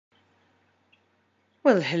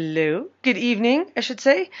Well, hello. Good evening, I should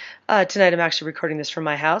say. Tonight I'm actually recording this from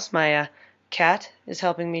my house. My cat is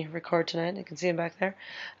helping me record tonight. I can see him back there.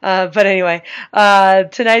 But anyway,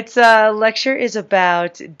 tonight's lecture is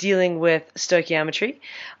about dealing with stoichiometry,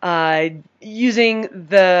 using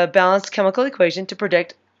the balanced chemical equation to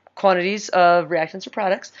predict quantities of reactants or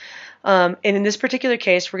products. And in this particular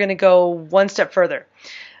case, we're going to go one step further.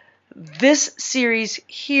 This series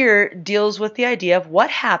here deals with the idea of what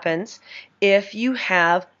happens if you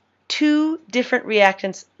have two different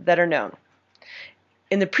reactants that are known.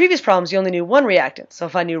 In the previous problems, you only knew one reactant. So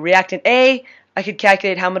if I knew reactant A, I could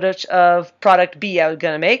calculate how much of product B I was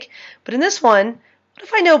going to make. But in this one, what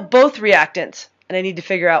if I know both reactants and I need to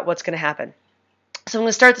figure out what's going to happen? So I'm going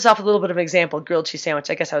to start this off with a little bit of an example, grilled cheese sandwich.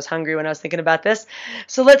 I guess I was hungry when I was thinking about this.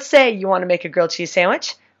 So let's say you want to make a grilled cheese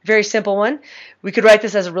sandwich. Very simple one. We could write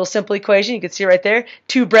this as a real simple equation. You can see right there.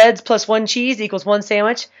 2 breads plus 1 cheese equals 1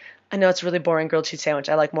 sandwich. I know it's a really boring grilled cheese sandwich.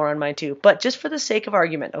 I like more on mine too. But just for the sake of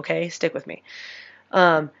argument, okay, stick with me.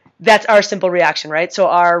 That's our simple reaction, right? So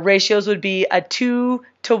our ratios would be a 2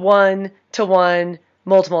 to 1 to 1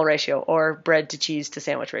 multimole ratio, or bread to cheese to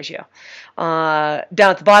sandwich ratio. Down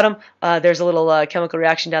at the bottom, there's a little chemical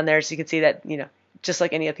reaction down there, so you can see that, just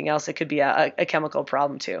like anything else, it could be a chemical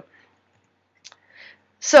problem too.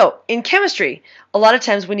 So in chemistry, a lot of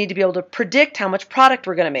times we need to be able to predict how much product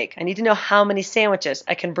we're going to make. I need to know how many sandwiches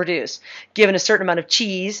I can produce, given a certain amount of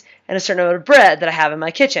cheese and a certain amount of bread that I have in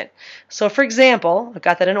my kitchen. So for example, I've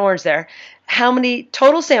got that in orange there, how many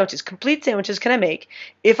total sandwiches, complete sandwiches, can I make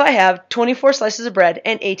if I have 24 slices of bread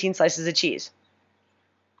and 18 slices of cheese?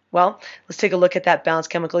 Well, let's take a look at that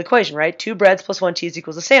balanced chemical equation, right? 2 breads plus 1 cheese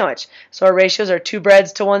equals a sandwich. So our ratios are 2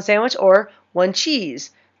 breads to 1 sandwich, or 1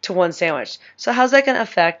 cheese to 1 sandwich. So how's that going to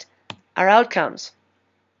affect our outcomes?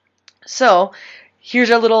 So here's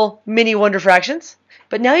our little mini wonder fractions.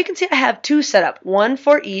 But now you can see I have 2 set up, 1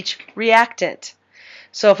 for each reactant.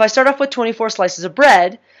 So if I start off with 24 slices of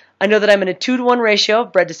bread, I know that I'm in a 2 to 1 ratio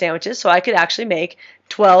of bread to sandwiches, so I could actually make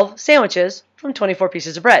 12 sandwiches from 24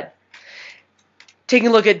 pieces of bread. Taking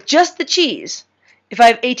a look at just the cheese, if I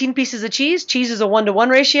have 18 pieces of cheese, cheese is a 1 to 1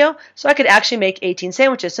 ratio, so I could actually make 18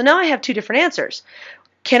 sandwiches. So now I have 2 different answers.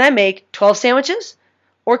 Can I make 12 sandwiches,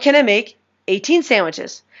 or can I make 18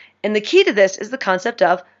 sandwiches? And the key to this is the concept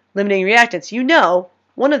of limiting reactants. You know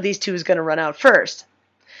one of these two is going to run out first.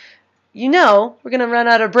 You know we're going to run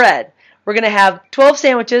out of bread. We're going to have 12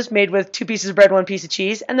 sandwiches made with 2 pieces of bread, 1 piece of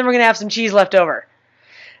cheese, and then we're going to have some cheese left over.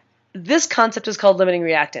 This concept is called limiting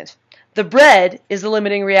reactant. The bread is the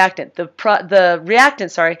limiting reactant. The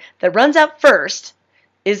reactant, that runs out first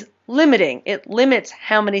is limiting. It limits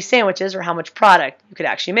how many sandwiches or how much product you could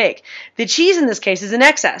actually make. The cheese in this case is in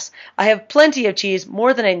excess. I have plenty of cheese,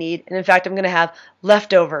 more than I need, and in fact I'm going to have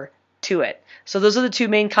leftover to it. So those are the 2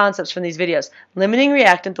 main concepts from these videos. Limiting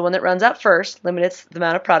reactant, the one that runs out first, limits the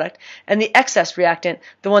amount of product, and the excess reactant,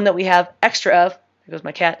 the one that we have extra of, there goes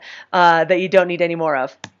my cat, that you don't need any more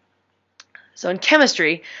of. So in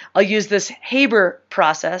chemistry, I'll use this Haber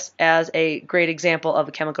process as a great example of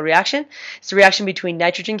a chemical reaction. It's a reaction between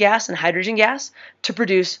nitrogen gas and hydrogen gas to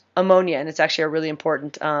produce ammonia, and it's actually a really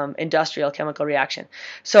important industrial chemical reaction.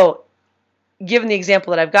 So given the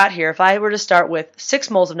example that I've got here, if I were to start with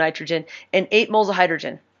 6 moles of nitrogen and 8 moles of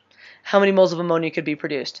hydrogen, how many moles of ammonia could be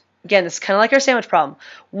produced? Again, this is kind of like our sandwich problem.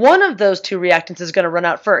 One of those 2 reactants is going to run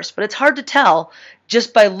out first, but it's hard to tell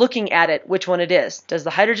just by looking at it which one it is. Does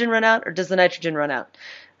the hydrogen run out or does the nitrogen run out?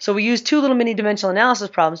 So we use 2 little mini dimensional analysis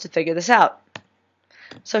problems to figure this out.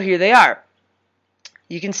 So here they are.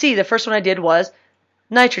 You can see the first one I did was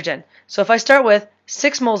nitrogen. So if I start with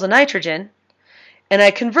 6 moles of nitrogen and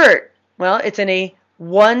I convert, well, it's in a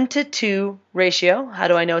 1 to 2 ratio. How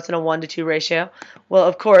do I know it's in a 1 to 2 ratio? Well,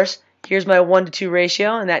 of course, here's my 1 to 2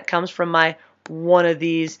 ratio, and that comes from my 1 of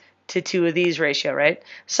these to 2 of these ratio, right?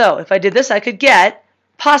 So if I did this, I could get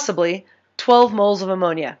possibly 12 moles of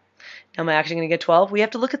ammonia. Now, am I actually going to get 12? We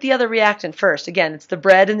have to look at the other reactant first. Again, it's the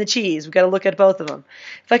bread and the cheese. We've got to look at both of them.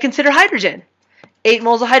 If I consider hydrogen, 8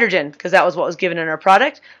 moles of hydrogen, because that was what was given in our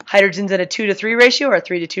product. Hydrogen's in a 2 to 3 ratio or a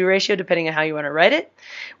 3 to 2 ratio, depending on how you want to write it.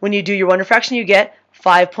 When you do your wonder fraction, you get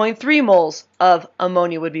 5.3 moles of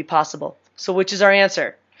ammonia would be possible. So which is our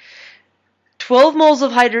answer? 12 moles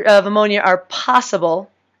of ammonia are possible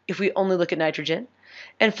if we only look at nitrogen,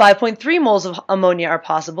 and 5.3 moles of ammonia are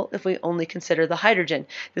possible if we only consider the hydrogen.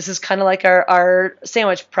 This is kind of like our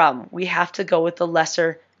sandwich problem. We have to go with the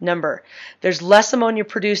lesser number. There's less ammonia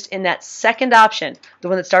produced in that second option, the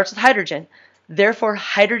one that starts with hydrogen. Therefore,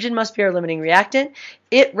 hydrogen must be our limiting reactant.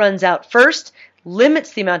 It runs out first,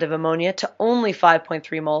 limits the amount of ammonia to only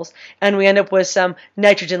 5.3 moles, and we end up with some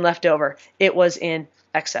nitrogen left over. It was in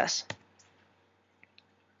excess.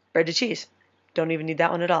 bread to cheese. Don't even need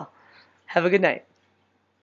that one at all. Have a good night.